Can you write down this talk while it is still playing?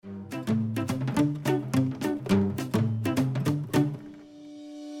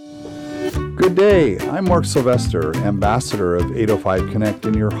day. I'm Mark Sylvester, ambassador of 805 Connect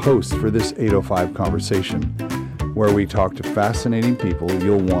and your host for this 805 conversation, where we talk to fascinating people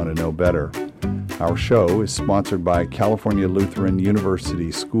you'll want to know better. Our show is sponsored by California Lutheran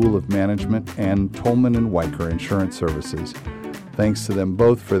University School of Management and Tolman & Weicker Insurance Services. Thanks to them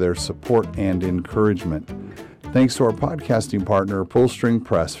both for their support and encouragement. Thanks to our podcasting partner, Pullstring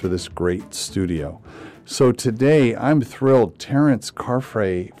Press, for this great studio. So today, I'm thrilled. Terence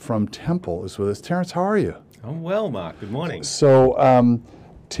Carfrae from Temple is with us. Terence, how are you? I'm well, Mark. Good morning. So,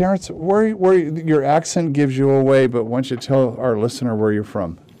 Terence, where your accent gives you away, but why don't you tell our listener where you're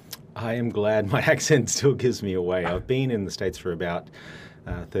from? I am glad my accent still gives me away. I've been in the States for about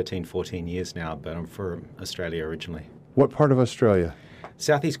 13, 14 years now, but I'm from Australia originally. What part of Australia?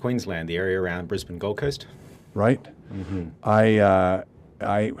 Southeast Queensland, the area around Brisbane, Gold Coast. Right. Mm-hmm.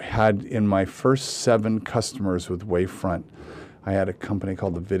 I had in my first 7 customers with Wavefront, I had a company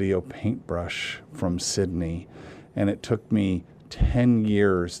called the Video Paintbrush from Sydney, and it took me 10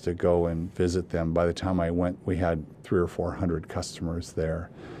 years to go and visit them. By the time I went, we had 300 or 400 customers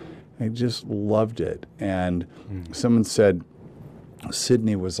there. I just loved it. And someone said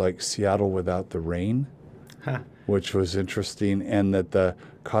Sydney was like Seattle without the rain, which was interesting, and that the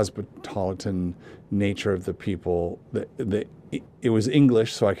cosmopolitan nature of the people, it was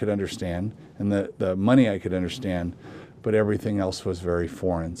English, so I could understand, and the money I could understand, but everything else was very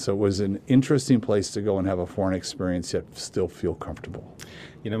foreign. So it was an interesting place to go and have a foreign experience, yet still feel comfortable.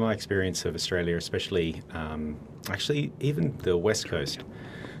 You know, my experience of Australia, especially, actually even the West Coast,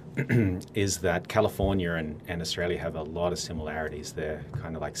 is that California and Australia have a lot of similarities. They're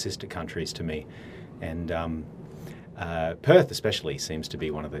kind of like sister countries to me. And Perth especially seems to be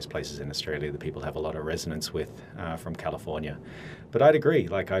one of those places in Australia that people have a lot of resonance with from California. But I'd agree.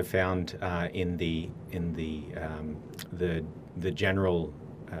 Like I've found in the general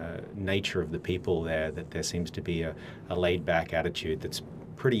nature of the people there, that there seems to be a laid back attitude that's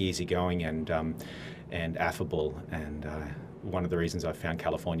pretty easygoing and affable. And one of the reasons I've found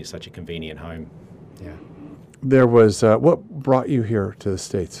California such a convenient home. Yeah. There was what brought you here to the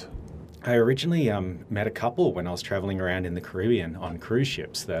States? I originally met a couple when I was traveling around in the Caribbean on cruise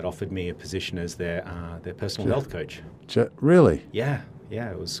ships that offered me a position as their personal health coach. Really? Yeah.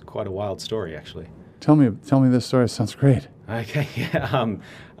 It was quite a wild story, actually. Tell me this story. It sounds great. Okay.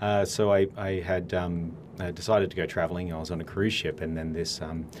 Yeah. So I had decided to go traveling. I was on a cruise ship, and then this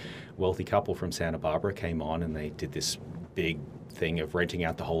wealthy couple from Santa Barbara came on, and they did this big thing of renting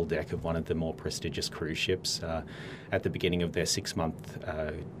out the whole deck of one of the more prestigious cruise ships at the beginning of their 6-month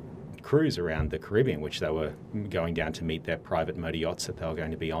cruise around the Caribbean, which they were going down to meet their private motor yachts that they were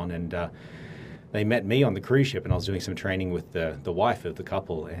going to be on. And they met me on the cruise ship, and I was doing some training with the wife of the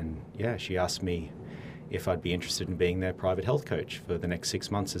couple. And yeah, she asked me if I'd be interested in being their private health coach for the next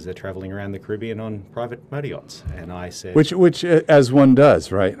 6 months as they're traveling around the Caribbean on private motor yachts. And I said, which as one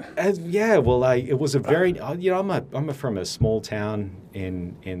does, right? Yeah. Well, it was a very, I'm from a small town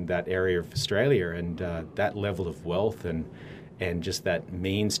in that area of Australia, and that level of wealth and just that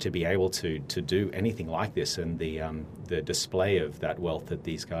means to be able to do anything like this, and the display of that wealth that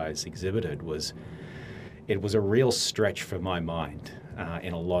these guys exhibited was a real stretch for my mind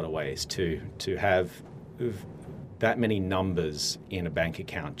in a lot of ways to have that many numbers in a bank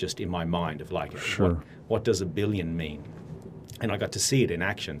account just in my mind of like, sure. What does $1 billion mean? And I got to see it in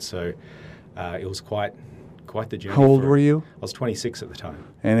action, so it was quite the journey. How old were you? I was 26 at the time.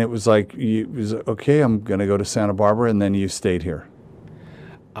 And it was like, okay, I'm going to go to Santa Barbara, and then you stayed here.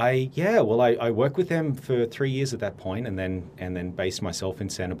 I worked with them for 3 years at that point, and then based myself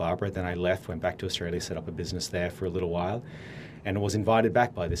in Santa Barbara. Then I left, went back to Australia, set up a business there for a little while, and was invited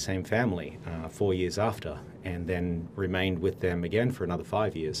back by the same family 4 years after, and then remained with them again for another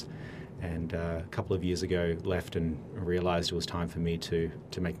 5 years. And a couple of years ago, left and realized it was time for me to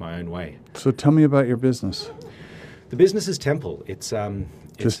make my own way. So tell me about your business. The business is Temple. It's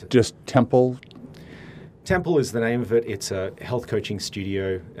just Temple. Temple is the name of it. It's a health coaching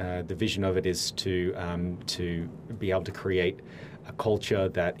studio. The vision of it is to be able to create a culture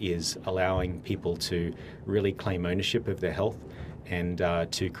that is allowing people to really claim ownership of their health, and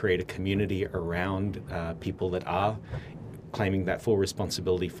to create a community around people that are claiming that full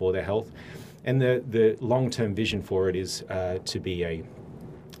responsibility for their health. And the long-term vision for it is to be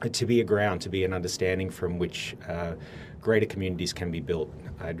a ground, to be an understanding from which greater communities can be built.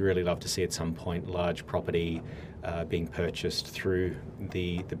 I'd really love to see at some point large property being purchased through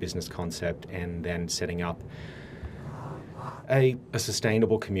the business concept, and then setting up a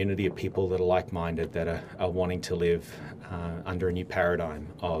sustainable community of people that are like-minded, that are wanting to live under a new paradigm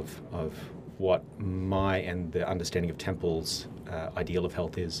of what my and the understanding of Temple's ideal of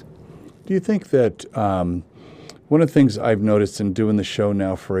health is. Do you think that one of the things I've noticed in doing the show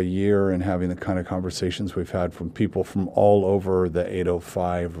now for a year and having the kind of conversations we've had from people from all over the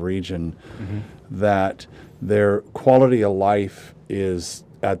 805 region, that their quality of life is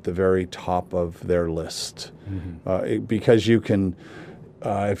at the very top of their list? Because you can,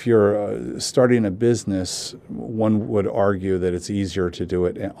 if you're starting a business, one would argue that it's easier to do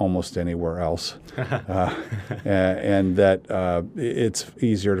it almost anywhere else, and that it's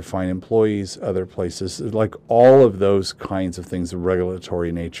easier to find employees other places. Like all of those kinds of things, the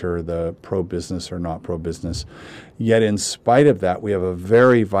regulatory nature, the pro-business or not pro-business. Yet in spite of that, we have a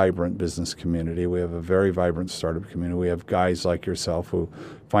very vibrant business community. We have a very vibrant startup community. We have guys like yourself who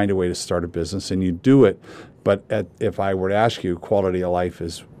find a way to start a business, and you do it. But if I were to ask you, quality of life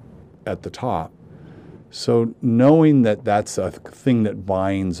is at the top. So knowing that that's a thing that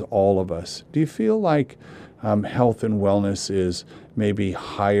binds all of us, do you feel like health and wellness is maybe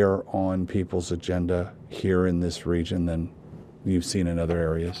higher on people's agenda here in this region than you've seen in other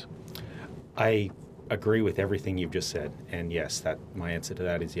areas? I agree with everything you've just said. And yes, that my answer to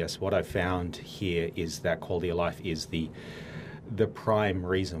that is yes. What I've found here is that quality of life is the prime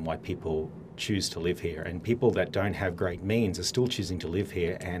reason why people choose to live here, and people that don't have great means are still choosing to live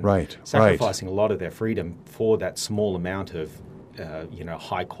here and sacrificing a lot of their freedom for that small amount of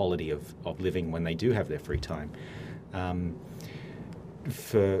high quality of living when they do have their free time.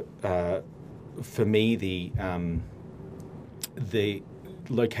 For me, the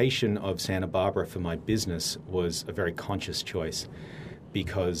location of Santa Barbara for my business was a very conscious choice,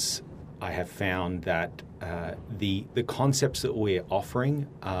 because I have found that the concepts that we're offering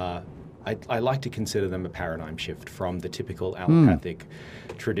are, I like to consider them a paradigm shift from the typical allopathic,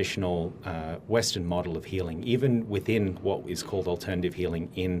 traditional Western model of healing. Even within what is called alternative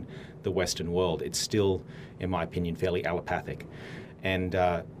healing in the Western world, it's still, in my opinion, fairly allopathic. And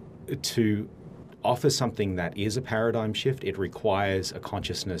to offer something that is a paradigm shift, it requires a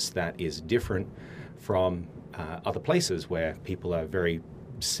consciousness that is different from other places where people are very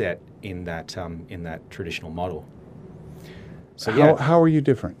set in that traditional model. So how are you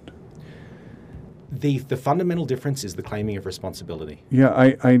different? The fundamental difference is the claiming of responsibility. Yeah,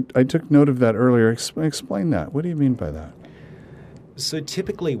 I took note of that earlier. Explain that. What do you mean by that? So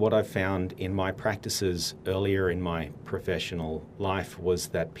typically what I've found in my practices earlier in my professional life was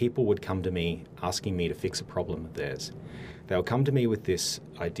that people would come to me asking me to fix a problem of theirs. They'll come to me with this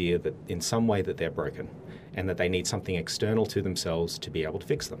idea that in some way that they're broken and that they need something external to themselves to be able to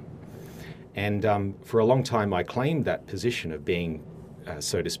fix them. And for a long time I claimed that position of being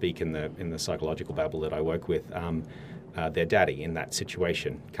so to speak, in the psychological babble that I work with, their daddy in that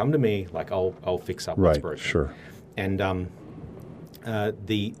situation. Come to me, like I'll fix up what's broken. Sure. And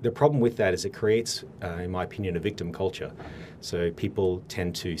the problem with that is it creates, in my opinion, a victim culture. So people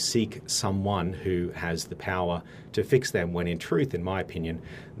tend to seek someone who has the power to fix them, when in truth, in my opinion,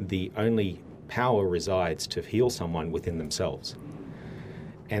 the only power resides to heal someone within themselves.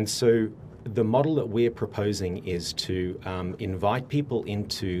 And so the model that we're proposing is to invite people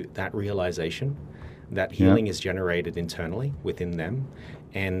into that realization that healing is generated internally within them,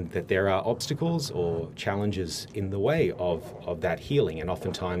 and that there are obstacles or challenges in the way of that healing, and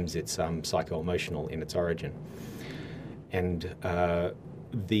oftentimes it's psycho-emotional in its origin. And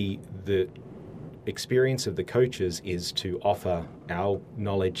the experience of the coaches is to offer our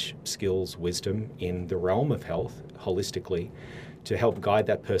knowledge, skills, wisdom in the realm of health holistically, to help guide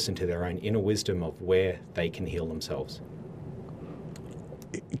that person to their own inner wisdom of where they can heal themselves.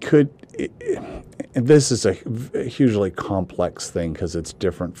 This is a hugely complex thing because it's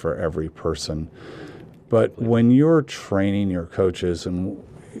different for every person. But when you're training your coaches, and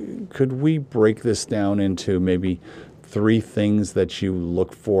could we break this down into maybe 3 things that you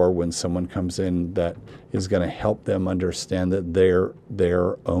look for when someone comes in that is going to help them understand that they're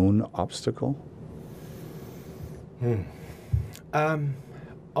their own obstacle?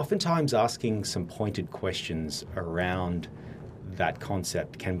 Oftentimes asking some pointed questions around that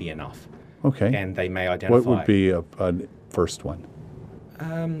concept can be enough. Okay. And they may identify... What would be a first one?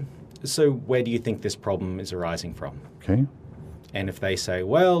 So where do you think this problem is arising from? Okay. And if they say,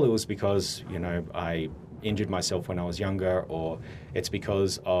 well, it was because, I injured myself when I was younger, or it's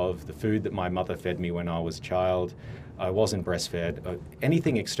because of the food that my mother fed me when I was a child, I wasn't breastfed,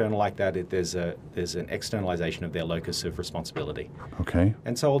 anything external like that, there's an externalization of their locus of responsibility. Okay.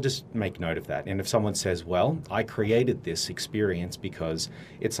 And so I'll just make note of that. And if someone says, well, I created this experience because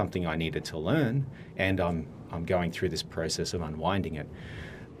it's something I needed to learn, and I'm going through this process of unwinding it.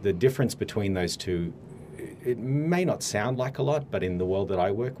 The difference between those two, it may not sound like a lot, but in the world that I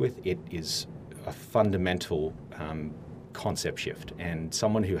work with, it is a fundamental concept shift. And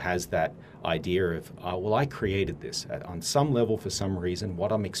someone who has that idea of, well, I created this on some level for some reason.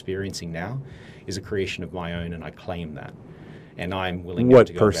 What I'm experiencing now is a creation of my own, and I claim that. And I'm willing to go about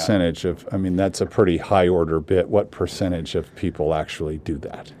it. What percentage of, I mean, that's a pretty high order bit. What percentage of people actually do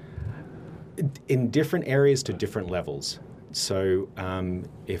that? In different areas to different levels. So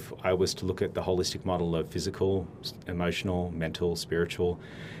if I was to look at the holistic model of physical, emotional, mental, spiritual,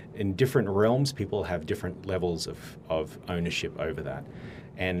 in different realms, people have different levels of ownership over that.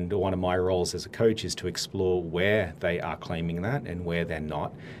 And one of my roles as a coach is to explore where they are claiming that and where they're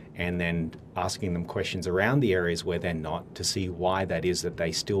not, and then asking them questions around the areas where they're not to see why that is that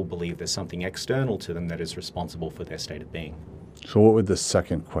they still believe there's something external to them that is responsible for their state of being. So what would the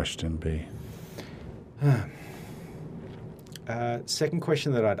second question be? Second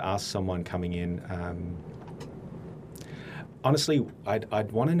question that I'd ask someone coming in, honestly,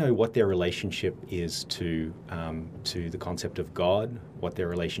 I'd want to know what their relationship is to the concept of God, what their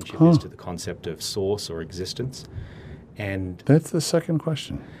relationship is to the concept of source or existence. And that's the second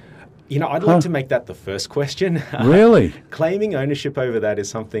question. You know, I'd like to make that the first question. Really? Claiming ownership over that is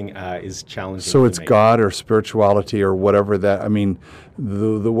something is challenging. So for it's me. God or spirituality or whatever that, I mean,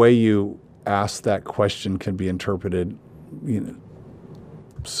 the way you ask that question can be interpreted,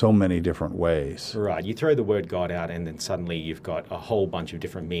 so many different ways. Right. You throw the word God out and then suddenly you've got a whole bunch of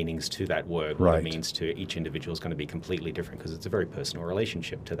different meanings to that word. What it means to each individual is going to be completely different because it's a very personal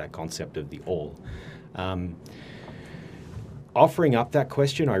relationship to that concept of the all. Offering up that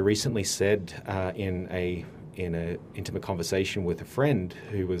question, I recently said in a intimate conversation with a friend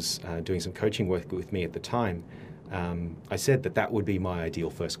who was doing some coaching work with me at the time, I said that would be my ideal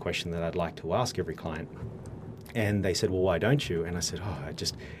first question that I'd like to ask every client. And they said, well, why don't you? And I said,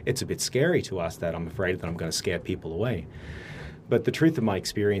 it's a bit scary to ask that. I'm afraid that I'm going to scare people away. But the truth of my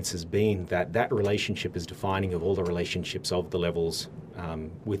experience has been that relationship is defining of all the relationships of the levels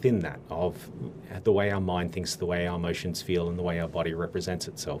within that, of the way our mind thinks, the way our emotions feel, and the way our body represents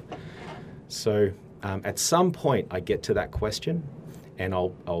itself. So at some point I get to that question, and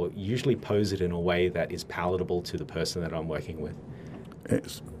I'll usually pose it in a way that is palatable to the person that I'm working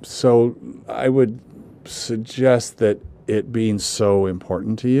with. So I would suggest that it being so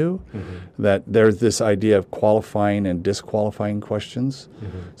important to you, that there's this idea of qualifying and disqualifying questions.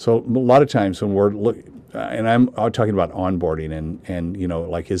 So a lot of times when we're and I'm talking about onboarding and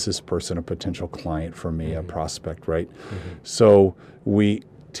like, is this person a potential client for me, a prospect, right? So we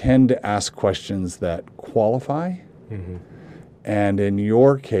tend to ask questions that qualify. And in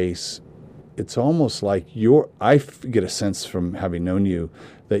your case, it's almost like I get a sense from having known you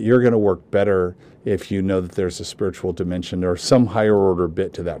that you're going to work better if you know that there's a spiritual dimension or some higher order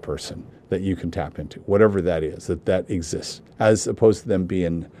bit to that person that you can tap into, whatever that is, that exists, as opposed to them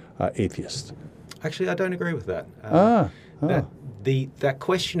being atheist. Actually, I don't agree with that. That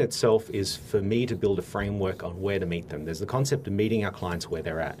question itself is for me to build a framework on where to meet them. There's the concept of meeting our clients where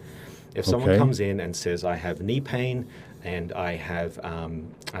they're at. If someone comes in and says, I have knee pain and I have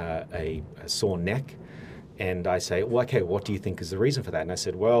a sore neck, and I say, well, okay, what do you think is the reason for that? And I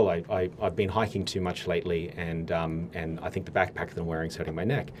said, well, I've been hiking too much lately, and I think the backpack that I'm wearing is hurting my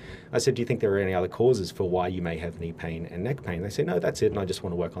neck. I said, do you think there are any other causes for why you may have knee pain and neck pain? They say, no, that's it, and I just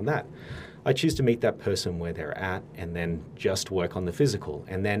want to work on that. I choose to meet that person where they're at and then just work on the physical.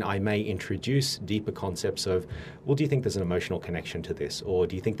 And then I may introduce deeper concepts of, well, do you think there's an emotional connection to this? Or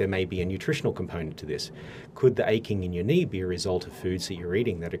do you think there may be a nutritional component to this? Could the aching in your knee be a result of foods that you're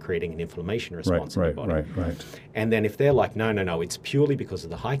eating that are creating an inflammation response in your body? Right. And then if they're like, no, it's purely because of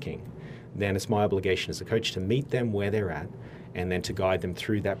the hiking, then it's my obligation as a coach to meet them where they're at and then to guide them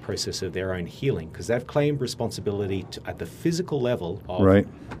through that process of their own healing, because they've claimed responsibility at the physical level of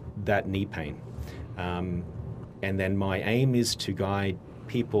that knee pain. And then my aim is to guide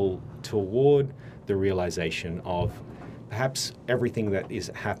people toward the realization of perhaps everything that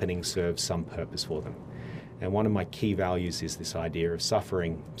is happening serves some purpose for them. And one of my key values is this idea of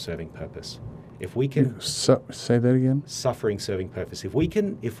suffering serving purpose. If we can say that again, suffering serving purpose. If we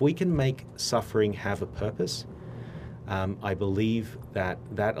can make suffering have a purpose, I believe that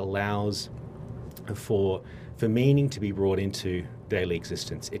allows for meaning to be brought into daily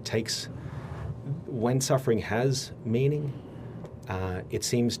existence. It takes, when suffering has meaning, it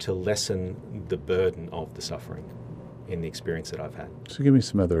seems to lessen the burden of the suffering in the experience that I've had. So give me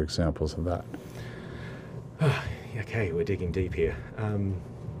some other examples of that. Okay, we're digging deep here.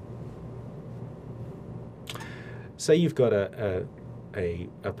 Say you've got a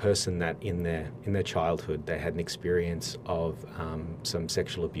person that in their childhood they had an experience of some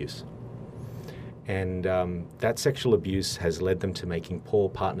sexual abuse, and that sexual abuse has led them to making poor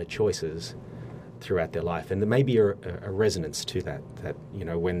partner choices throughout their life. And there may be a resonance to that,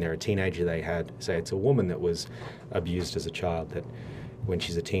 when they're a teenager, they had, say it's a woman that was abused as a child, that when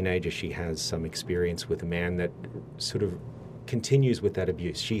she's a teenager, she has some experience with a man that sort of continues with that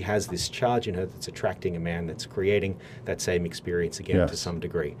abuse. She has this charge in her that's attracting a man that's creating that same experience again to some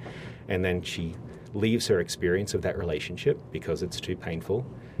degree. And then she leaves her experience of that relationship because it's too painful,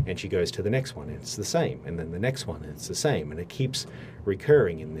 and she goes to the next one, and it's the same, and then the next one, and it's the same, and it keeps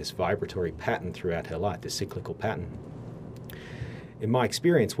recurring in this vibratory pattern throughout her life, this cyclical pattern. In my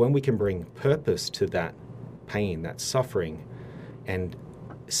experience, when we can bring purpose to that pain, that suffering, and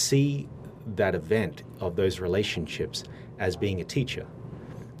see that event of those relationships as being a teacher,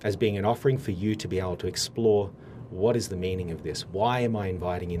 as being an offering for you to be able to explore what is the meaning of this? Why am I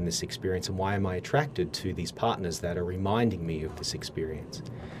inviting in this experience, and why am I attracted to these partners that are reminding me of this experience?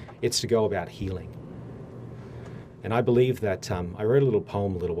 It's to go about healing. And I believe that I wrote a little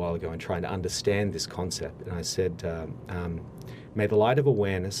poem a little while ago in trying to understand this concept. And I said, may the light of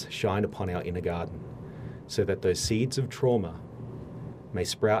awareness shine upon our inner garden so that those seeds of trauma may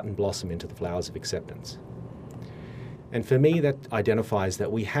sprout and blossom into the flowers of acceptance. And for me, that identifies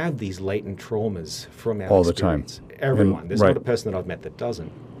that we have these latent traumas from our all experience. The time. Everyone. There's not a person that I've met that doesn't.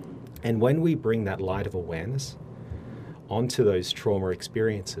 And when we bring that light of awareness onto those trauma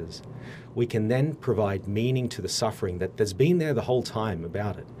experiences, we can then provide meaning to the suffering that's been there the whole time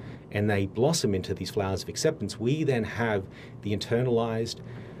about it. And they blossom into these flowers of acceptance. We then have the internalized,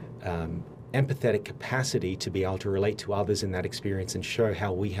 empathetic capacity to be able to relate to others in that experience and show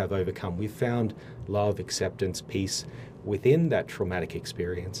how we have overcome. We've found love, acceptance, peace within that traumatic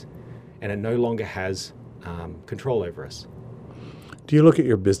experience, and it no longer has control over us. Do you look at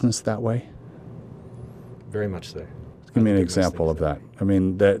your business that way? Very much so. Give me an example of that. I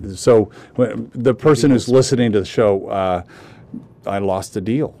mean, so when the person who's listening to the show, I lost a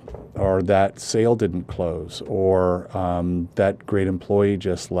deal, or that sale didn't close, or that great employee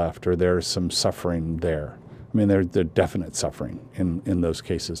just left, or there's some suffering there. I mean, there's definite suffering in those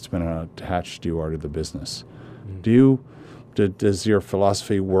cases, depending on how attached you are to the business. Mm-hmm. Does your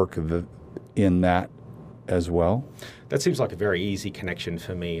philosophy work in that as well? That seems like a very easy connection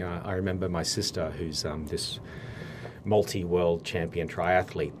for me. I remember my sister, who's this multi-world champion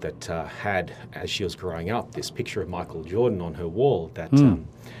triathlete, that had, as she was growing up, this picture of Michael Jordan on her wall that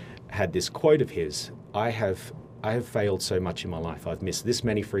had this quote of his: I have failed so much in my life. I've missed this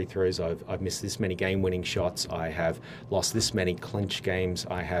many free throws. I've missed this many game-winning shots. I have lost this many clinch games.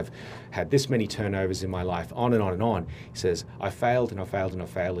 I have had this many turnovers in my life, on and on and on. He says, I failed and I failed and I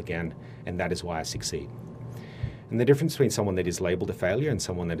failed again, and that is why I succeed. And the difference between someone that is labeled a failure and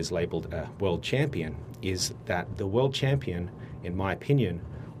someone that is labeled a world champion is that the world champion, in my opinion,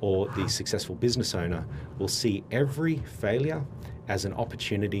 or the successful business owner, will see every failure as an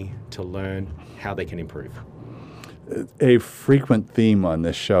opportunity to learn how they can improve. A frequent theme on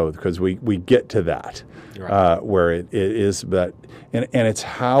this show, because we get to that, right. Where it is, but and it's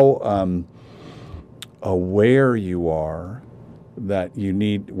how aware you are that you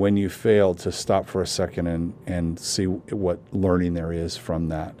need, when you fail, to stop for a second and see what learning there is from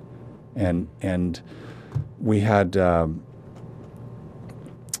that. And we had a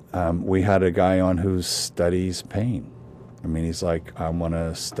guy on who studies pain. I mean, he's like, I want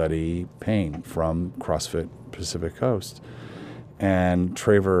to study pain from CrossFit Pacific Coast. And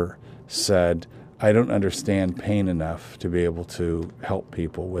Traver said, I don't understand pain enough to be able to help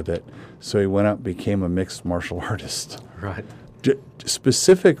people with it. So he went up, became a mixed martial artist. Right.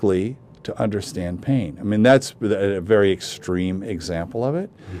 Specifically to understand pain. I mean, that's a very extreme example of it.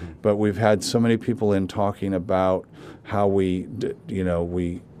 Mm-hmm. But we've had so many people in talking about how we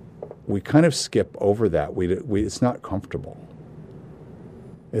kind of skip over that. It's not comfortable.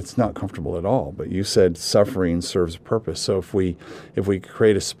 It's not comfortable at all. But you said suffering serves a purpose. So if we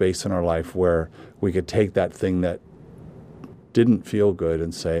create a space in our life where we could take that thing that didn't feel good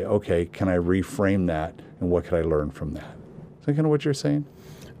and say, okay, can I reframe that, and what could I learn from that? Is that kind of what you're saying?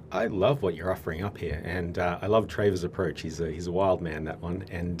 I love what you're offering up here, and I love Traver's approach. He's a wild man, that one,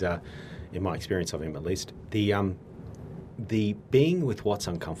 and in my experience of him, at least, the being with what's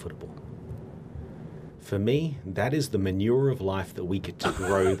uncomfortable. For me, that is the manure of life that we get to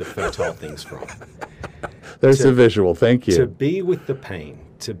grow the fertile things from. There's a visual. Thank you. To be with the pain,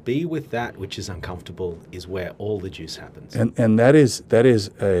 to be with that which is uncomfortable, is where all the juice happens. And that is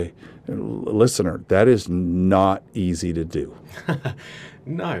a listener. That is not easy to do.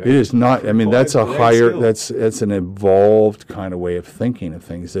 No, it is not. I mean, that's a higher. That's an evolved kind of way of thinking of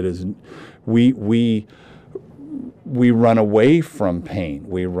things. That is, we run away from pain.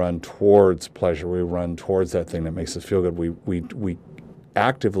 We run towards pleasure. We run towards that thing that makes us feel good. We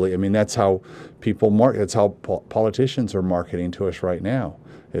actively, I mean, that's how people that's how politicians are marketing to us right now.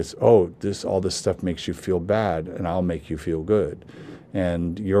 It's, all this stuff makes you feel bad, and I'll make you feel good.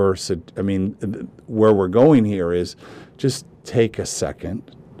 And where we're going here is just take a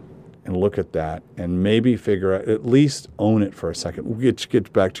second and look at that and maybe figure out, at least own it for a second. Which gets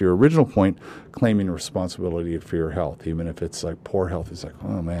back to your original point, claiming responsibility for your health, even if it's like poor health. It's like,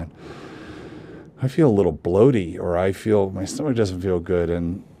 oh man, I feel a little bloaty, or I feel my stomach doesn't feel good,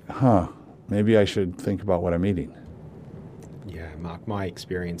 and maybe I should think about what I'm eating. Yeah, Mark, my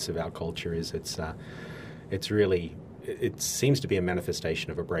experience of our culture is it seems to be a manifestation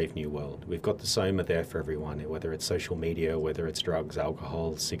of a brave new world. We've got the soma there for everyone, whether it's social media, whether it's drugs,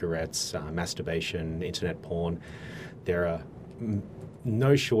 alcohol, cigarettes, masturbation, internet porn. There are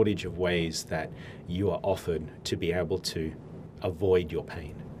no shortage of ways that you are offered to be able to avoid your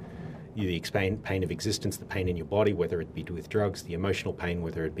pain. The pain of existence, the pain in your body, whether it be with drugs, the emotional pain,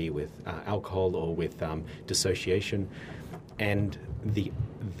 whether it be with alcohol or with dissociation. And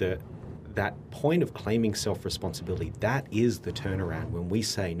that point of claiming self-responsibility, that is the turnaround when we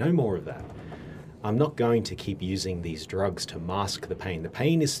say, no more of that. I'm not going to keep using these drugs to mask the pain. The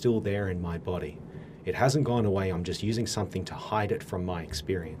pain is still there in my body. It hasn't gone away. I'm just using something to hide it from my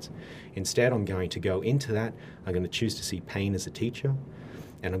experience. Instead, I'm going to go into that. I'm going to choose to see pain as a teacher,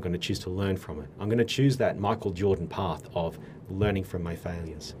 and I'm going to choose to learn from it. I'm going to choose that Michael Jordan path of learning from my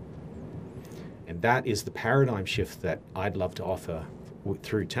failures. And that is the paradigm shift that I'd love to offer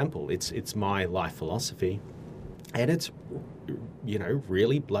through Temple. It's my life philosophy, and it's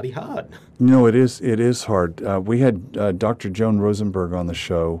really bloody hard. No, it is hard. We had Dr. Joan Rosenberg on the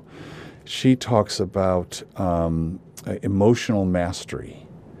show. She talks about emotional mastery,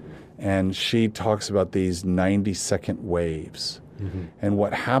 and she talks about these 90-second waves. Mm-hmm. And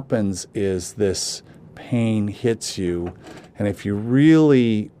what happens is this pain hits you, and if you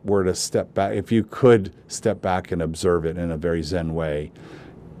really were to step back, if you could step back and observe it in a very Zen way,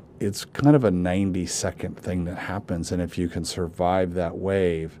 it's kind of a 90-second thing that happens. And if you can survive that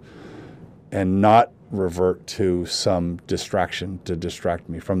wave and not revert to some distraction to distract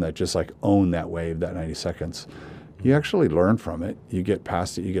me from that, just like own that wave, that 90 seconds, you actually learn from it. You get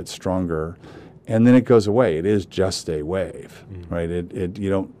past it, you get stronger, and then it goes away. It is just a wave, right?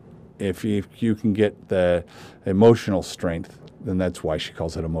 If you can get the emotional strength, then that's why she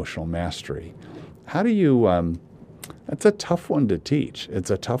calls it emotional mastery. How do you, that's a tough one to teach. It's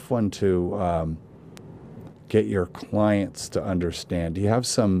a tough one to get your clients to understand. Do you have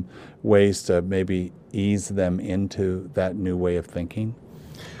some ways to maybe ease them into that new way of thinking?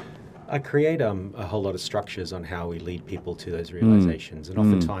 I create a whole lot of structures on how we lead people to those realizations. And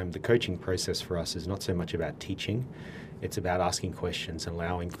oftentimes the coaching process for us is not so much about teaching. It's about asking questions and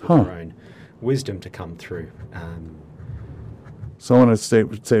allowing for their own wisdom to come through. So I want to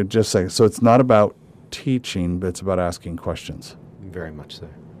say just a second. So it's not about teaching, but it's about asking questions. Very much so.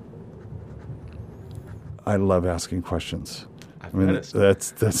 I love asking questions. I've noticed.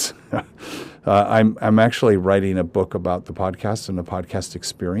 That's. I'm actually writing a book about the podcast and the podcast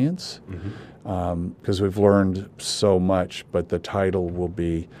experience, because we've learned so much. But the title will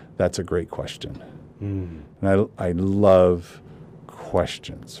be "That's a Great Question." And I love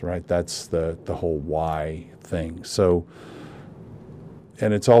questions, right? That's the whole why thing. So,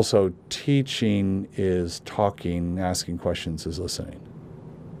 and it's also teaching is talking, asking questions is listening.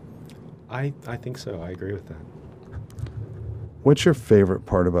 I think so. I agree with that. What's your favorite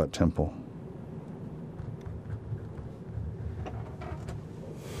part about Temple?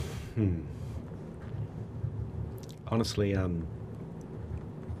 Honestly,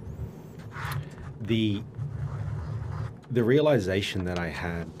 the realization that I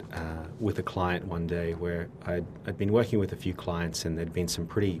had with a client one day, where I'd been working with a few clients, and there'd been some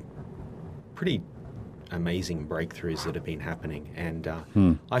pretty amazing breakthroughs that have been happening, and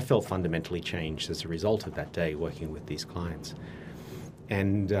I felt fundamentally changed as a result of that day working with these clients.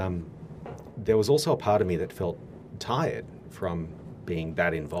 And there was also a part of me that felt tired from being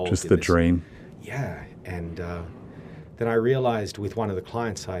that involved. Just the drain. Yeah, and then I realized with one of the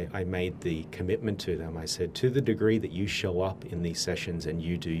clients, I made the commitment to them. I said, to the degree that you show up in these sessions and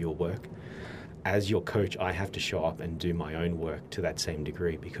you do your work, as your coach, I have to show up and do my own work to that same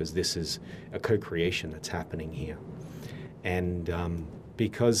degree, because this is a co-creation that's happening here. And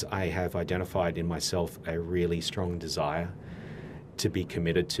because I have identified in myself a really strong desire to be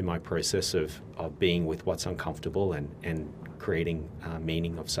committed to my process of being with what's uncomfortable and creating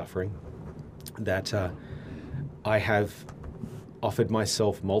meaning of suffering, that I have offered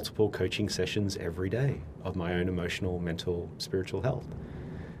myself multiple coaching sessions every day of my own emotional, mental, spiritual health.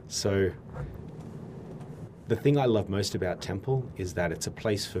 So the thing I love most about Temple is that it's a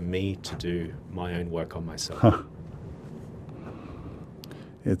place for me to do my own work on myself.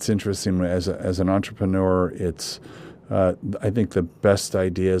 It's interesting. As an entrepreneur, I think the best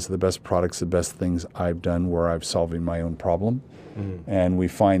ideas, the best products, the best things I've done where I'm solving my own problem. And we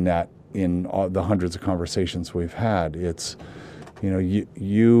find that in all the hundreds of conversations we've had. It's,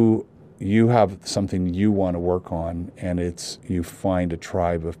 you have something you want to work on, and you find a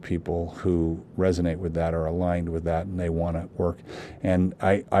tribe of people who resonate with that, or aligned with that, and they want to work. And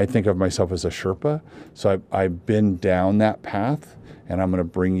I think of myself as a Sherpa, so I've been down that path, and I'm going to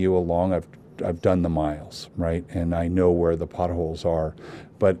bring you along. I've done the miles, right, and I know where the potholes are,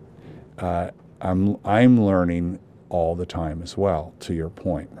 but I'm learning all the time as well. To your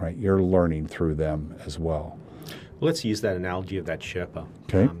point, right, you're learning through them as well. Well, let's use that analogy of that Sherpa.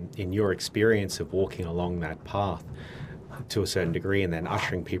 Okay. In your experience of walking along that path to a certain degree and then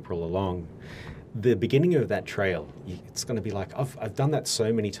ushering people along, the beginning of that trail, it's going to be like, I've done that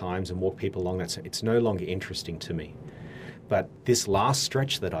so many times and walked people along that, so it's no longer interesting to me. But this last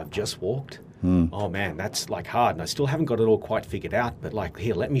stretch that I've just walked, oh man, that's like hard. And I still haven't got it all quite figured out, but like,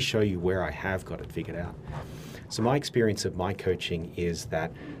 here, let me show you where I have got it figured out. So my experience of my coaching is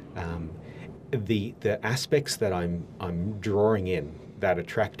that the aspects that I'm drawing in, that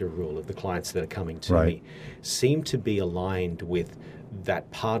attractor rule of the clients that are coming to me, seem to be aligned with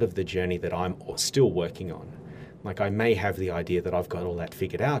that part of the journey that I'm still working on. Like, I may have the idea that I've got all that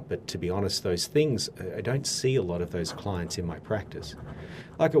figured out, but to be honest, those things, I don't see a lot of those clients in my practice.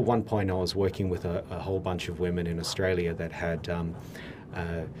 Like at one point I was working with a whole bunch of women in Australia that had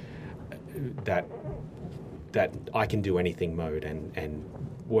that I can do anything mode, and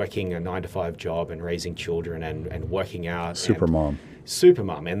working a 9-to-5 job and raising children and working out. Super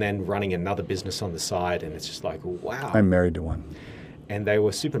mom, and then running another business on the side, and it's just like, wow. I'm married to one. And they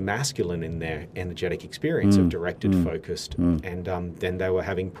were super masculine in their energetic experience of directed, focused, and then they were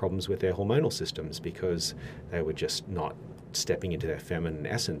having problems with their hormonal systems because they were just not stepping into their feminine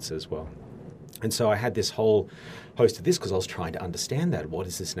essence as well. And so I had this whole host of this because I was trying to understand that. What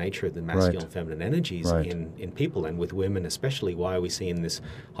is this nature of the masculine and feminine energies in people, and with women especially? Why are we seeing this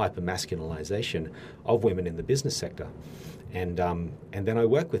hyper-masculinization of women in the business sector? And then I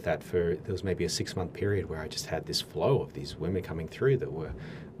worked with that there was maybe a 6-month period where I just had this flow of these women coming through that were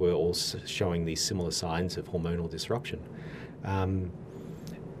all showing these similar signs of hormonal disruption.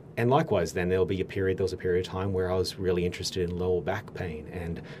 And likewise, then there was a period of time where I was really interested in lower back pain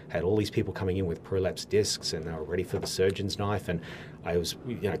and had all these people coming in with prolapsed discs, and they were ready for the surgeon's knife, and I was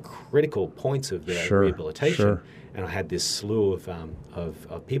critical points of their rehabilitation. And I had this slew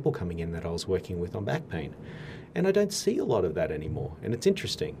of people coming in that I was working with on back pain. And I don't see a lot of that anymore. And it's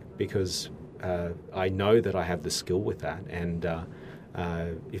interesting because I know that I have the skill with that. And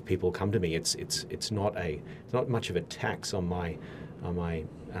if people come to me, it's not much of a tax on my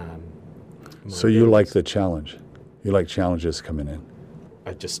so you like the challenge. You like challenges coming in.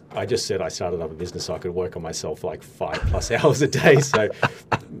 I just said I started up a business so I could work on myself like 5+ hours a day. So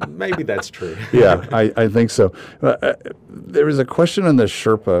maybe that's true. Yeah, I think so. There was a question on the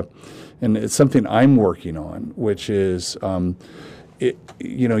Sherpa, and it's something I'm working on, which is,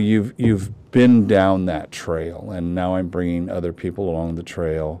 you've been down that trail, and now I'm bringing other people along the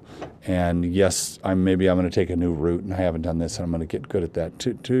trail. And yes, I'm going to take a new route, and I haven't done this, and I'm going to get good at that.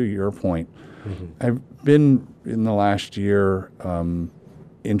 To your point, I've been in the last year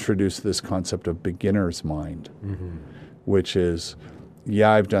introduced this concept of beginner's mind, which is,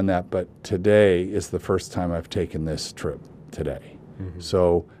 I've done that, but today is the first time I've taken this trip today.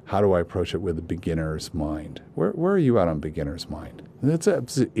 So how do I approach it with a beginner's mind? Where are you at on beginner's mind? That's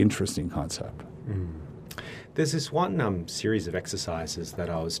an interesting concept. There's this one series of exercises that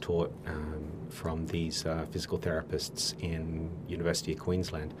I was taught from these physical therapists in University of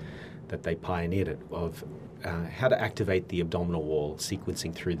Queensland that they pioneered it, of how to activate the abdominal wall,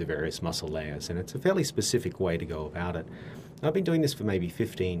 sequencing through the various muscle layers. And it's a fairly specific way to go about it. I've been doing this for maybe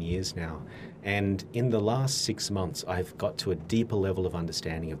 15 years now, and in the last 6 months, I've got to a deeper level of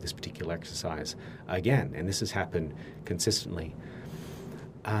understanding of this particular exercise again, and this has happened consistently.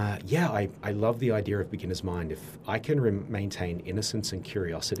 I love the idea of beginner's mind. If I can maintain innocence and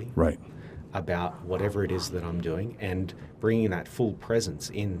curiosity about whatever it is that I'm doing and bringing that full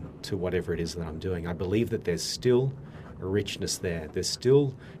presence into whatever it is that I'm doing, I believe that there's still a richness there. There's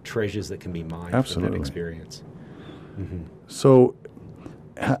still treasures that can be mined from that experience. So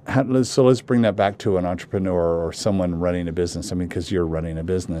let's bring that back to an entrepreneur or someone running a business. I mean, because you're running a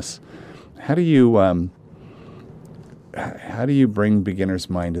business. How do you bring beginner's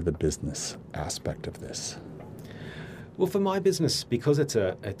mind to the business aspect of this? Well, for my business, because it's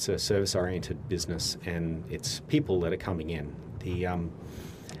a service-oriented business and it's people that are coming in,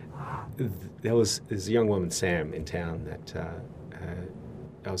 there's a young woman, Sam, in town that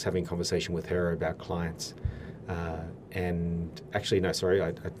I was having a conversation with her about clients. And actually, no, sorry,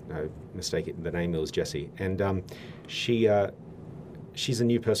 I mistake the name. It was Jessie. And she's a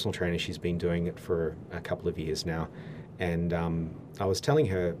new personal trainer. She's been doing it for a couple of years now. And I was telling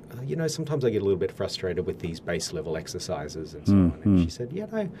her, sometimes I get a little bit frustrated with these base level exercises and so on. And she said,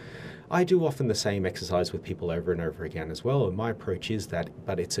 no, I do often the same exercise with people over and over again as well. And my approach is that,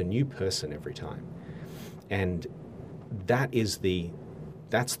 but it's a new person every time. And that's the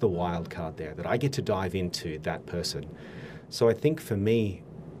wild card there, that I get to dive into that person. So I think for me,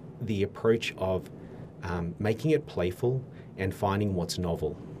 the approach of making it playful and finding what's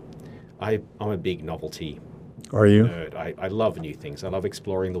novel. I'm a big novelty Are you? nerd. I love new things. I love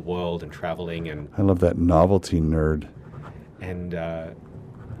exploring the world and traveling. And I love that novelty nerd. And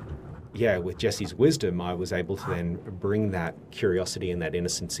with Jessie's wisdom, I was able to then bring that curiosity and that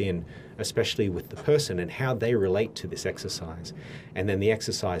innocence in, especially with the person and how they relate to this exercise. And then the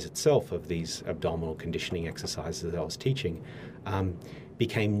exercise itself of these abdominal conditioning exercises that I was teaching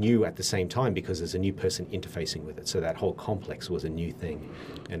became new at the same time because there's a new person interfacing with it. So that whole complex was a new thing,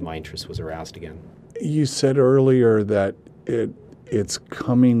 and my interest was aroused again. You said earlier that it's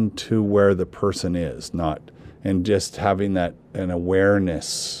coming to where the person is, and just having an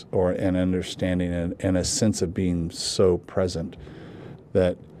awareness or an understanding and a sense of being so present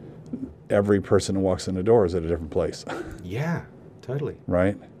that every person who walks in the door is at a different place. Yeah, totally.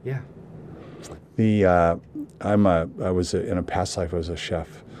 Right? Yeah. I was in a past life. I was a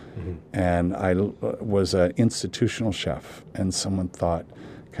chef, and I was an institutional chef. And someone thought,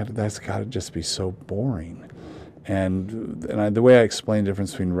 God, that's got to just be so boring. And the way I explained the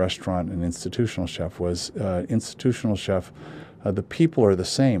difference between restaurant and institutional chef was institutional chef, the people are the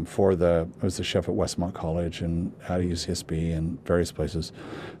same. I was a chef at Westmont College and at UCSB and various places.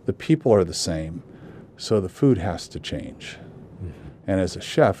 The people are the same, so the food has to change. And as a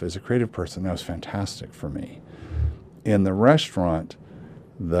chef, as a creative person, that was fantastic for me. In the restaurant,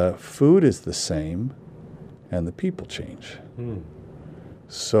 the food is the same and the people change.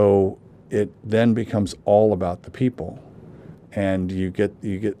 So it then becomes all about the people. And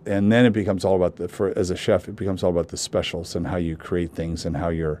and then it becomes all about as a chef, it becomes all about the specials and how you create things and how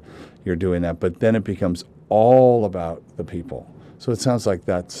you're doing that. But then it becomes all about the people. So it sounds like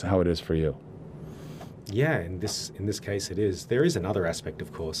that's how it is for you. Yeah, in this case it is. There is another aspect,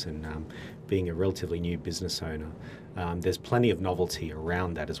 of course, in being a relatively new business owner. There's plenty of novelty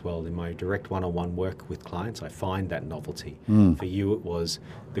around that as well. In my direct one-on-one work with clients, I find that novelty. For you, it was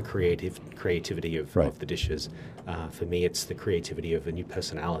the creativity of the dishes. For me, it's the creativity of a new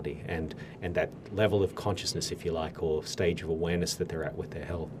personality and that level of consciousness, if you like, or stage of awareness that they're at with their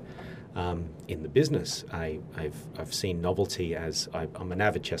health. In the business, I've seen novelty as I'm an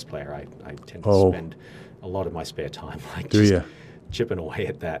avid chess player. I tend to spend a lot of my spare time chipping away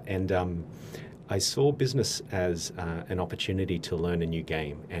at that. And I saw business as an opportunity to learn a new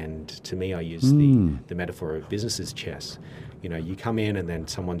game. And to me, I use the metaphor of business as chess. You come in and then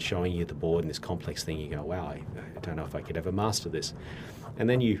someone's showing you the board and this complex thing. You go, wow, I don't know if I could ever master this. And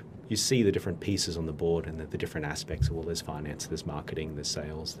then you see the different pieces on the board and the different aspects. Well, there's finance, there's marketing, there's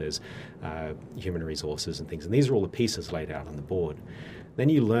sales, there's human resources and things. And these are all the pieces laid out on the board. Then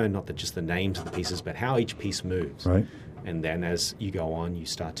you learn not just the names of the pieces, but how each piece moves. Right. And then as you go on, you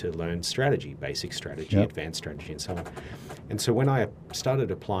start to learn strategy, basic strategy, advanced strategy, and so on. And so when I started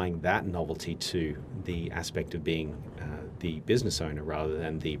applying that novelty to the aspect of being the business owner rather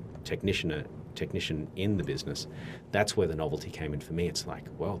than the technician in the business, that's where the novelty came in for me. It's like,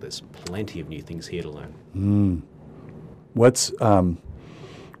 well, there's plenty of new things here to learn. What's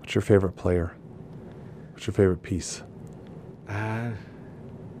your favorite player? What's your favorite piece?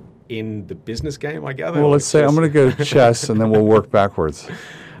 In the business game, I gather. Well, let's say I'm going to go chess, and then we'll work backwards.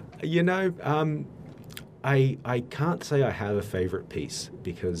 I can't say I have a favorite piece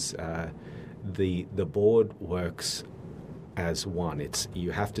because the board works as one.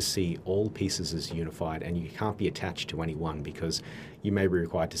 You have to see all pieces as unified, and you can't be attached to any one because you may be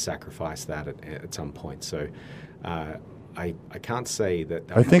required to sacrifice that at some point. So I can't say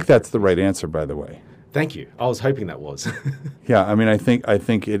that. I think that's the right answer, by the way. Thank you. I was hoping that was. Yeah, I mean, I think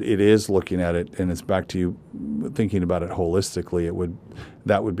it is looking at it, and it's back to you thinking about it holistically.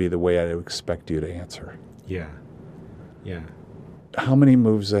 That would be the way I would expect you to answer. Yeah. How many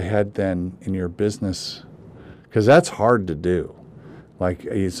moves ahead then in your business? Because that's hard to do. Like,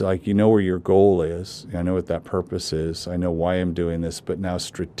 it's like, you know where your goal is. I know what that purpose is. I know why I'm doing this, but now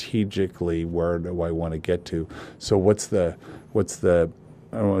strategically, where do I want to get to? So what's the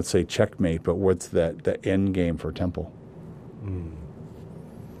I don't want to say checkmate, but what's the end game for Temple?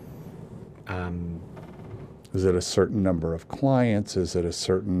 Is it a certain number of clients? Is it a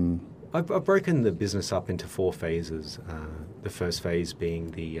certain... I've broken the business up into 4 phases. The first phase being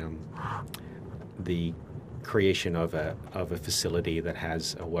the creation of a facility that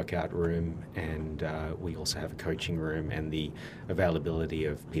has a workout room, and we also have a coaching room, and the availability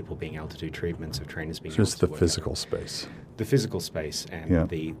of people being able to do treatments, of trainers being able to Just the work physical out. space. The physical space and Yeah.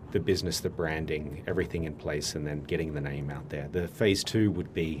 the business, the branding, everything in place, and then getting the name out there. The phase 2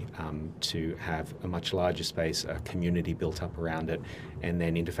 would be to have a much larger space, a community built up around it, and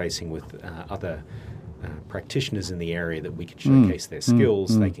then interfacing with other practitioners in the area that we can showcase their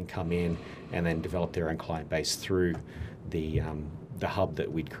skills. They can come in and then develop their own client base through the hub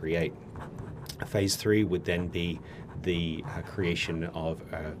that we'd create. Phase 3 would then be the creation of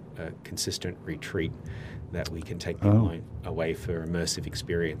a consistent retreat that we can take people away for immersive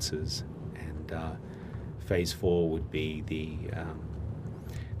experiences. And phase 4 would be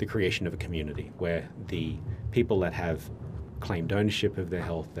the creation of a community where the people that have claimed ownership of their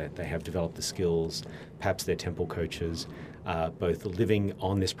health, that they have developed the skills, perhaps they're Temple coaches, both living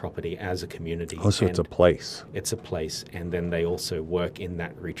on this property as a community. Also, it's a place. It's a place, and then they also work in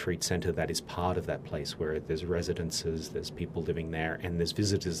that retreat center that is part of that place, where there's residences, there's people living there, and there's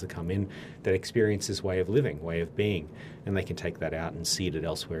visitors that come in that experience this way of living, way of being, and they can take that out and seed it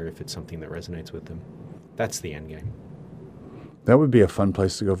elsewhere if it's something that resonates with them. That's the end game. That would be a fun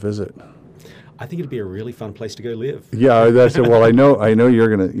place to go visit. I think it'd be a really fun place to go live. Yeah, that's it. Well, I know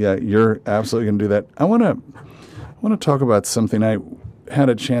you're gonna. Yeah, you're absolutely gonna do that. I want to talk about something. I had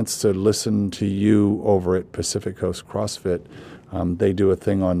a chance to listen to you over at Pacific Coast CrossFit. They do a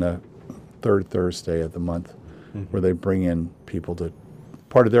thing on the third Thursday of the month where they bring in people to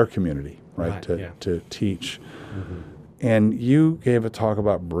part of their community, right, to teach. And you gave a talk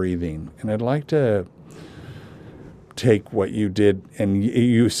about breathing, and I'd like to take what you did, and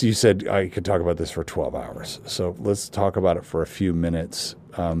you said I could talk about this for 12 hours. So let's talk about it for a few minutes.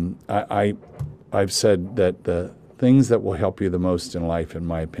 I've said that the things that will help you the most in life, in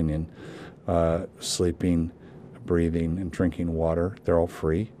my opinion, sleeping, breathing, and drinking water, they're all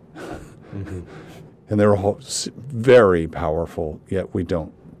free. And they're all very powerful, yet we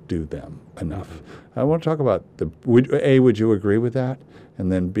don't do them enough. I want to talk about would you agree with that?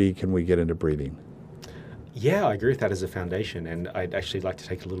 And then B, can we get into breathing? Yeah, I agree with that as a foundation, and I'd actually like to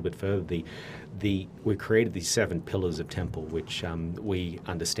take it a little bit further. We created these 7 pillars of Temple, which we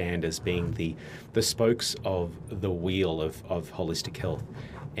understand as being the spokes of the wheel of holistic health.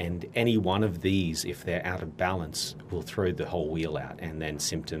 And any one of these, if they're out of balance, will throw the whole wheel out, and then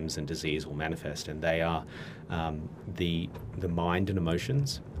symptoms and disease will manifest. And they are the mind and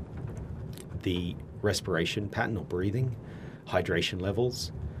emotions, the respiration pattern or breathing, hydration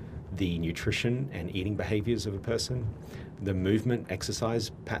levels, the nutrition and eating behaviors of a person, the movement,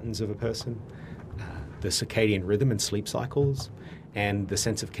 exercise patterns of a person, the circadian rhythm and sleep cycles, and the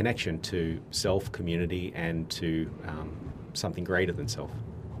sense of connection to self, community, and to something greater than self.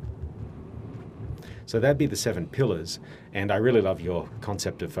 So that'd be the 7 pillars, and I really love your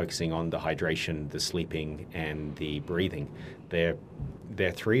concept of focusing on the hydration, the sleeping, and the breathing. They're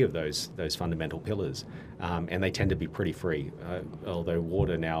 3 of those fundamental pillars, and they tend to be pretty free. Although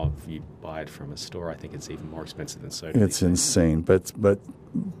water now, if you buy it from a store, I think it's even more expensive than soda. It's insane, but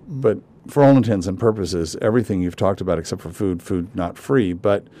for all intents and purposes, everything you've talked about except for food not free,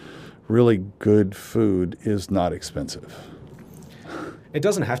 but really good food is not expensive. It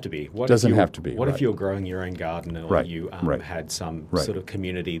doesn't have to be. What if you're growing your own garden, or you had some sort of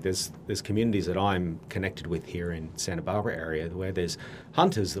community? There's communities that I'm connected with here in Santa Barbara area where there's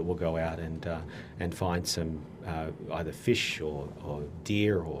hunters that will go out and find some either fish or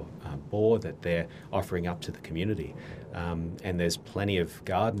deer or boar that they're offering up to the community. And there's plenty of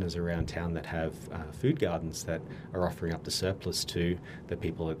gardeners around town that have food gardens that are offering up the surplus to the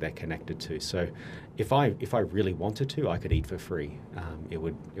people that they're connected to. So if I really wanted to, I could eat for free. It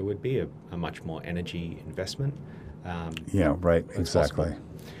would be a much more energy investment. Yeah, right, exactly. Possible.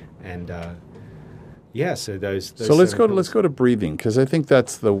 And so those. So let's go to breathing, because I think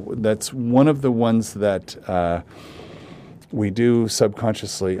that's one of the ones that we do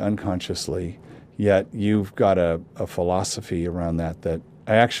subconsciously, unconsciously. Yet you've got a philosophy around that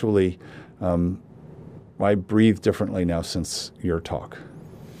I actually I breathe differently now since your talk.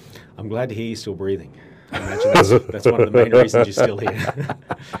 I'm glad to hear you're still breathing. I imagine that's one of the main reasons you're still here.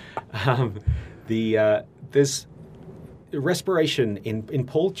 respiration in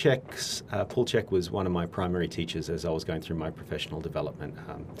Paul Chek's. Paul Chek was one of my primary teachers as I was going through my professional development.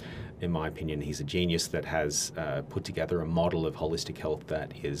 In my opinion, he's a genius that has put together a model of holistic health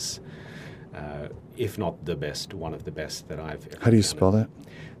that is, if not the best, one of the best that I've ever. How do you spell that?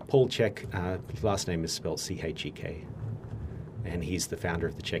 Paul Chek, last name is spelled Chek, and he's the founder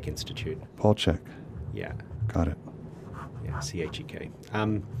of the Chek Institute. Paul Chek. Yeah. Got it. Yeah, Chek.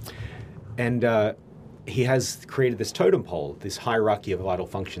 And he has created this totem pole, this hierarchy of vital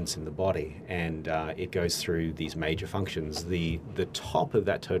functions in the body, and it goes through these major functions. The top of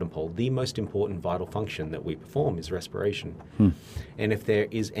that totem pole, the most important vital function that we perform is respiration. And if there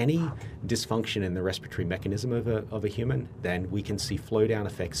is any dysfunction in the respiratory mechanism of a human, then we can see flow-down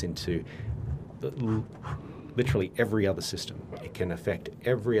effects into literally every other system. It can affect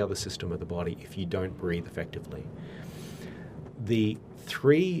every other system of the body if you don't breathe effectively. The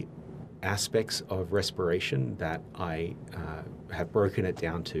three aspects of respiration that I have broken it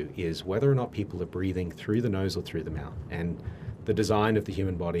down to is whether or not people are breathing through the nose or through the mouth. And the design of the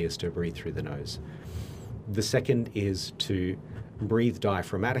human body is to breathe through the nose. The second is to breathe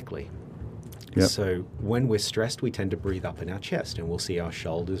diaphragmatically. Yep. So when we're stressed, we tend to breathe up in our chest, and we'll see our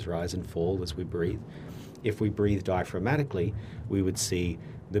shoulders rise and fall as we breathe. If we breathe diaphragmatically, we would see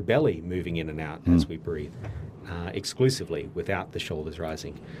the belly moving in and out as we breathe, exclusively without the shoulders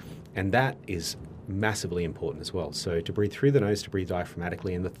rising. And that is massively important as well. So to breathe through the nose, to breathe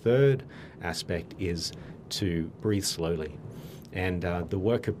diaphragmatically. And the third aspect is to breathe slowly. And the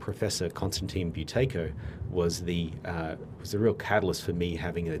work of Professor Konstantin Buteyko was the real catalyst for me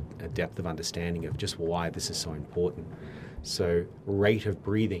having a depth of understanding of just why this is so important. So rate of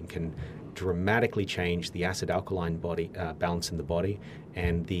breathing can dramatically change the acid-alkaline body balance in the body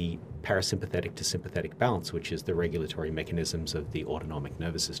and the parasympathetic to sympathetic balance, which is the regulatory mechanisms of the autonomic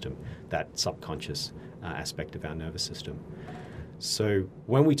nervous system, that subconscious aspect of our nervous system. So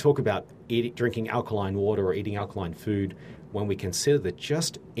when we talk about drinking alkaline water or eating alkaline food, when we consider that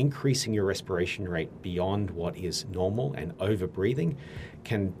just increasing your respiration rate beyond what is normal and over-breathing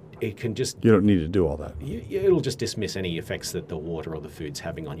can just... You don't need to do all that. It'll just dismiss any effects that the water or the food's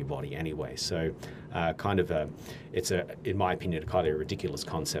having on your body anyway. So it's in my opinion, kind of a ridiculous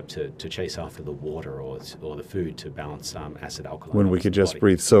concept to chase after the water or the food to balance acid alkaline. When we could just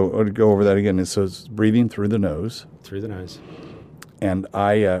breathe. So I'll go over that again. So it's breathing through the nose. Through the nose. And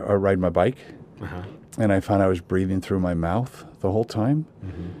I ride my bike. Uh-huh. And I found I was breathing through my mouth the whole time.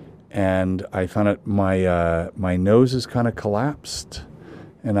 Mm-hmm. And I found it, my nose is kind of collapsed.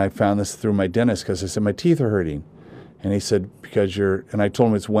 And I found this through my dentist because I said, my teeth are hurting. And he said, and I told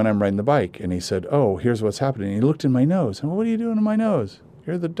him it's when I'm riding the bike. And he said, oh, here's what's happening. And he looked in my nose. And what are you doing in my nose?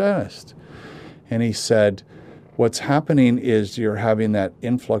 You're the dentist. And he said, what's happening is you're having that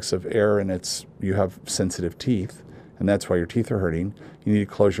influx of air and you have sensitive teeth. And that's why your teeth are hurting. You need to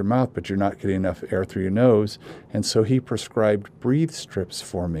close your mouth, but you're not getting enough air through your nose. And so he prescribed breathe strips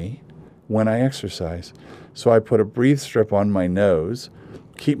for me when I exercise. So I put a breathe strip on my nose,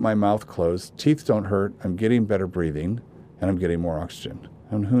 keep my mouth closed, teeth don't hurt, I'm getting better breathing, and I'm getting more oxygen.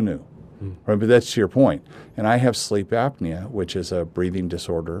 And who knew? Right, but that's to your point. And I have sleep apnea, which is a breathing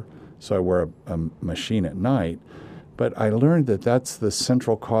disorder, so I wear a machine at night. But I learned that that's the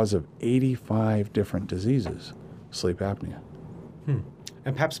central cause of 85 different diseases, sleep apnea.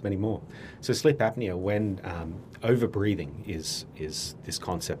 And perhaps many more. So sleep apnea, when over-breathing is this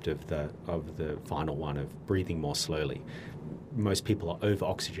concept of the final one of breathing more slowly. Most people are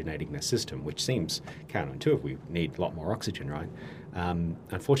over-oxygenating their system, which seems counterintuitive. We need a lot more oxygen, right?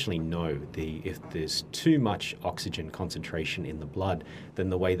 Unfortunately, no. If there's too much oxygen concentration in the blood, then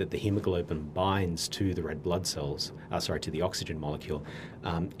the way that the hemoglobin binds to the red blood cells, to the oxygen molecule,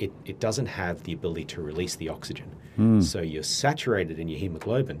 it doesn't have the ability to release the oxygen. So you're saturated in your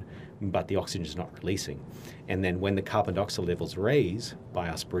hemoglobin, but the oxygen is not releasing. And then when the carbon dioxide levels raise by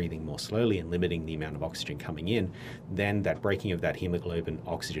us breathing more slowly and limiting the amount of oxygen coming in, then that breaking of that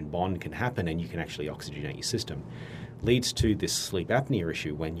hemoglobin-oxygen bond can happen and you can actually oxygenate your system. Leads to this sleep apnea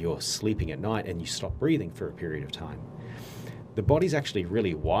issue when you're sleeping at night and you stop breathing for a period of time. The body's actually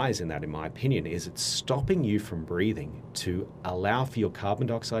really wise in that, in my opinion, is it's stopping you from breathing to allow for your carbon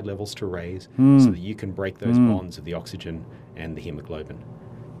dioxide levels to raise so that you can break those bonds of the oxygen and the hemoglobin.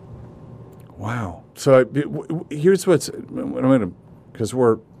 Wow. So here's what's, I'm going to, because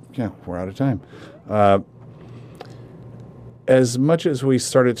we're out of time. As much as we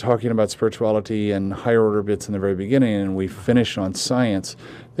started talking about spirituality and higher order bits in the very beginning and we finished on science,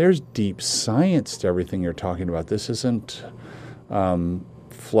 there's deep science to everything you're talking about. This isn't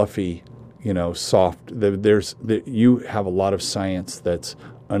fluffy, soft. You have a lot of science that's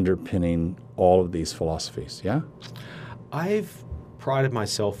underpinning all of these philosophies, yeah? I've prided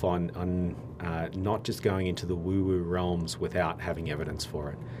myself on not just going into the woo-woo realms without having evidence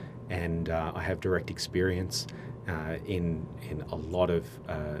for it. And I have direct experience in a lot of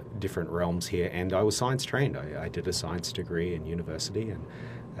different realms here. And I was science trained. I did a science degree in university, and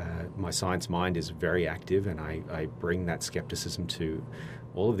my science mind is very active, and I bring that skepticism to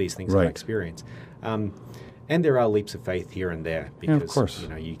all of these things that I experience. And there are leaps of faith here and there because of course.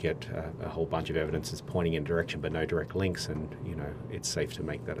 You get a whole bunch of evidence that's pointing in a direction but no direct links, and it's safe to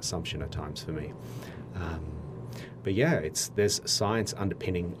make that assumption at times for me. But yeah, there's science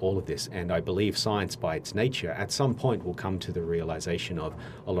underpinning all of this, and I believe science by its nature at some point will come to the realization of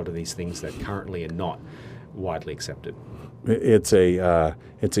a lot of these things that currently are not widely accepted. It's a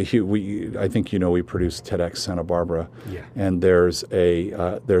huge. I think we produce TEDx Santa Barbara, and there's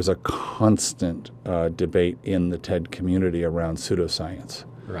a constant debate in the TED community around pseudoscience.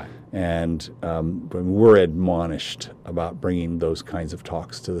 Right. And we're admonished about bringing those kinds of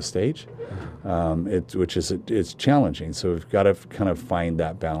talks to the stage, it's challenging. So we've got to kind of find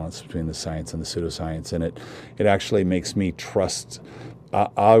that balance between the science and the pseudoscience, and it actually makes me trust.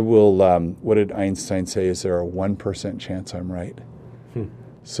 I will. What did Einstein say? Is there a 1% chance I'm right?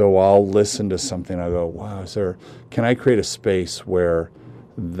 So I'll listen to something. I go, wow. Can I create a space where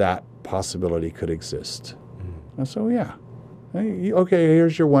that possibility could exist? And so yeah. Okay,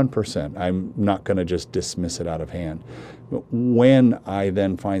 here's your 1%. I'm not going to just dismiss it out of hand. But when I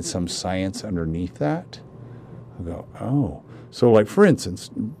then find some science underneath that, I go, oh. So like, for instance,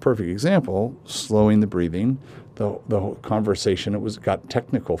 perfect example, slowing the breathing, the whole conversation, got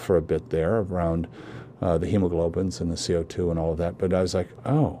technical for a bit there around the hemoglobins and the CO2 and all of that. But I was like,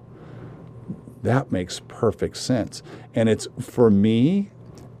 oh, that makes perfect sense. And it's, for me,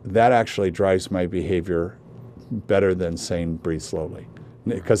 that actually drives my behavior better than saying breathe slowly,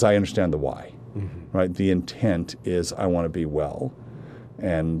 because I understand the why, right? The intent is I want to be well,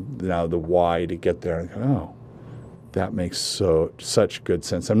 and now the why to get there. Oh, that makes such good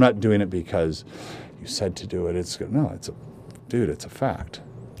sense. I'm not doing it because you said to do it. It's a fact.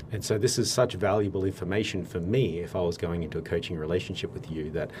 And so this is such valuable information for me if I was going into a coaching relationship with you,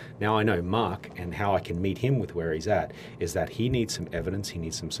 that now I know Mark, and how I can meet him with where he's at is that he needs some evidence, he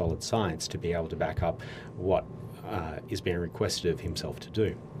needs some solid science to be able to back up what is being requested of himself to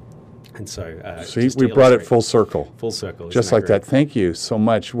do. And so see, we brought it full circle. Full circle. Just like that. Thank you so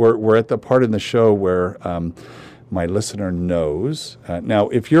much. We're at the part in the show where my listener knows. Now,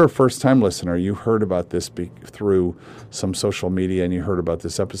 if you're a first-time listener, you heard about this through some social media and you heard about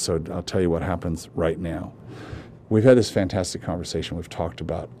this episode, I'll tell you what happens right now. We've had this fantastic conversation. We've talked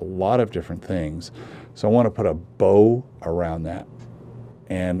about a lot of different things. So I want to put a bow around that,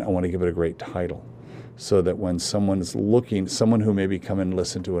 and I want to give it a great title so that when someone who maybe come and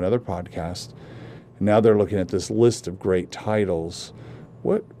listen to another podcast, now they're looking at this list of great titles.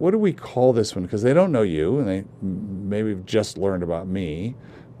 What do we call this one? Because they don't know you, and they maybe just learned about me.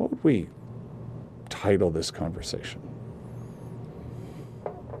 What would we title this conversation?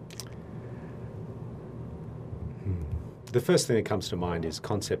 The first thing that comes to mind is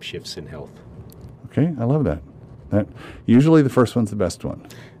concept shifts in health. Okay, I love that. Usually the first one's the best one.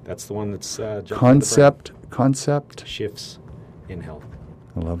 That's the one that's concept shifts in health.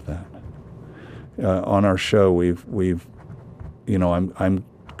 I love that. On our show, we've I'm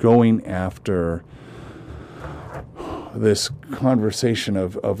going after this conversation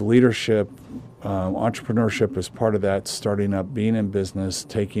of leadership, entrepreneurship is part of that, starting up, being in business,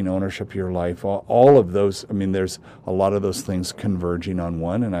 taking ownership of your life, all of those. I mean, there's a lot of those things converging on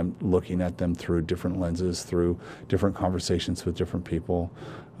one, and I'm looking at them through different lenses, through different conversations with different people,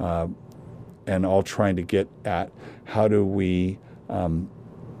 and all trying to get at how do we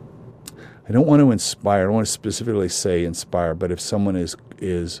I don't want to inspire. I don't want to specifically say inspire, but if someone is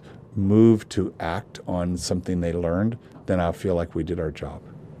moved to act on something they learned, then I'll feel like we did our job.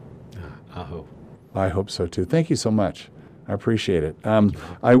 I hope so too. Thank you so much. I appreciate it.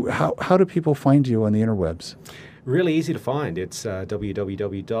 How do people find you on the interwebs? Really easy to find. It's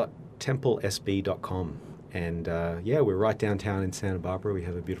www.templesb.com. And we're right downtown in Santa Barbara. We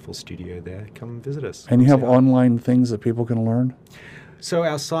have a beautiful studio there. Come and visit us. And you have online things that people can learn? So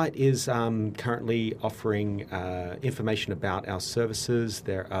our site is currently offering information about our services.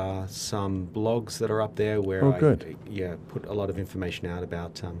 There are some blogs that are up there where I put a lot of information out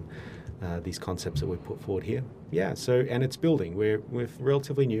about these concepts that we've put forward here. Yeah, and it's building. We're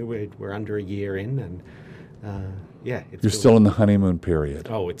relatively new. We're under a year in, and it's You're still in the honeymoon period.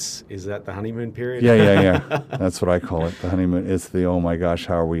 Oh, is that the honeymoon period? Yeah. That's what I call it, the honeymoon. It's the, oh my gosh,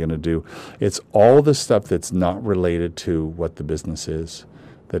 how are we going to do? It's all the stuff that's not related to what the business is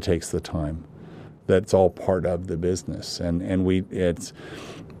that takes the time. that's all part of the business. And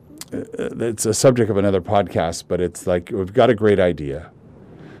it's a subject of another podcast, but it's like we've got a great idea.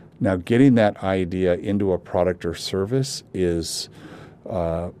 Now, getting that idea into a product or service is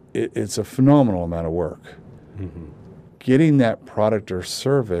it's a phenomenal amount of work. Mm-hmm. Getting that product or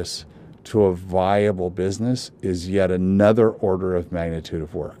service to a viable business is yet another order of magnitude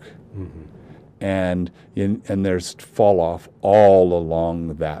of work. Mm-hmm. And there's fall off all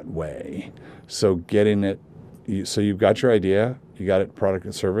along that way. So getting it, so you've got your idea, you got it, product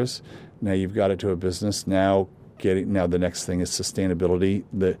and service. Now you've got it to a business. Now the next thing is sustainability.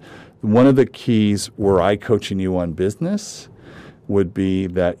 One of the keys were I coaching you on business would be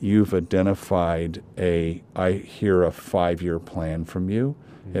that you've identified I hear a 5-year plan from you.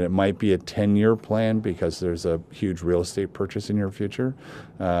 And it might be a 10-year plan because there's a huge real estate purchase in your future.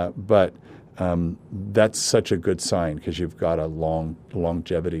 But that's such a good sign because you've got a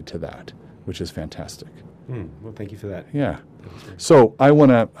longevity to that, which is fantastic. Well, thank you for that. Yeah. So I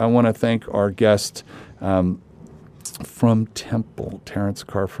want to thank our guest from Temple, Terence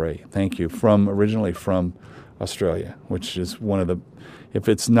Carfrae. Thank you. Originally from Australia, which is one of the, if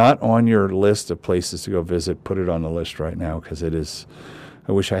it's not on your list of places to go visit, put it on the list right now because it is,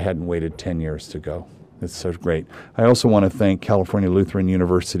 I wish I hadn't waited 10 years to go. It's so great. I also want to thank California Lutheran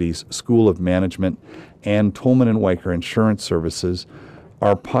University's School of Management and Tolman & Weicker Insurance Services,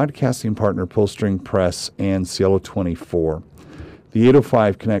 our podcasting partner Pullstring Press, and Cielo 24. The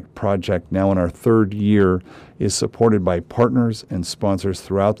 805 Connect project, now in our 3rd year, is supported by partners and sponsors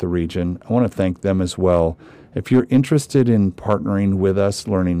throughout the region. I want to thank them as well. If you're interested in partnering with us,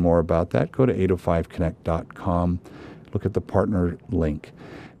 learning more about that, go to 805connect.com. Look at the partner link.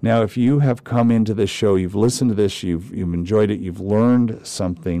 Now, if you have come into this show, you've listened to this, you've enjoyed it, you've learned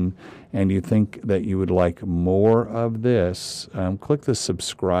something, and you think that you would like more of this, click the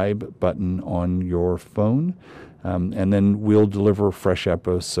subscribe button on your phone, and then we'll deliver fresh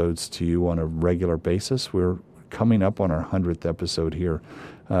episodes to you on a regular basis. We're coming up on our 100th episode here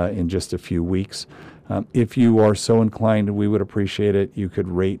in just a few weeks. If you are so inclined, we would appreciate it. You could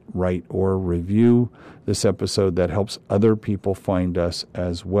rate, write, or review this episode. That helps other people find us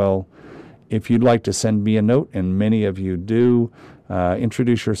as well. If you'd like to send me a note, and many of you do,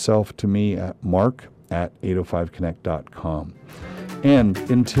 introduce yourself to me at mark@805connect.com. And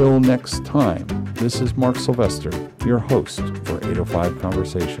until next time, this is Mark Sylvester, your host for 805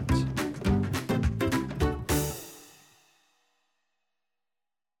 Conversations.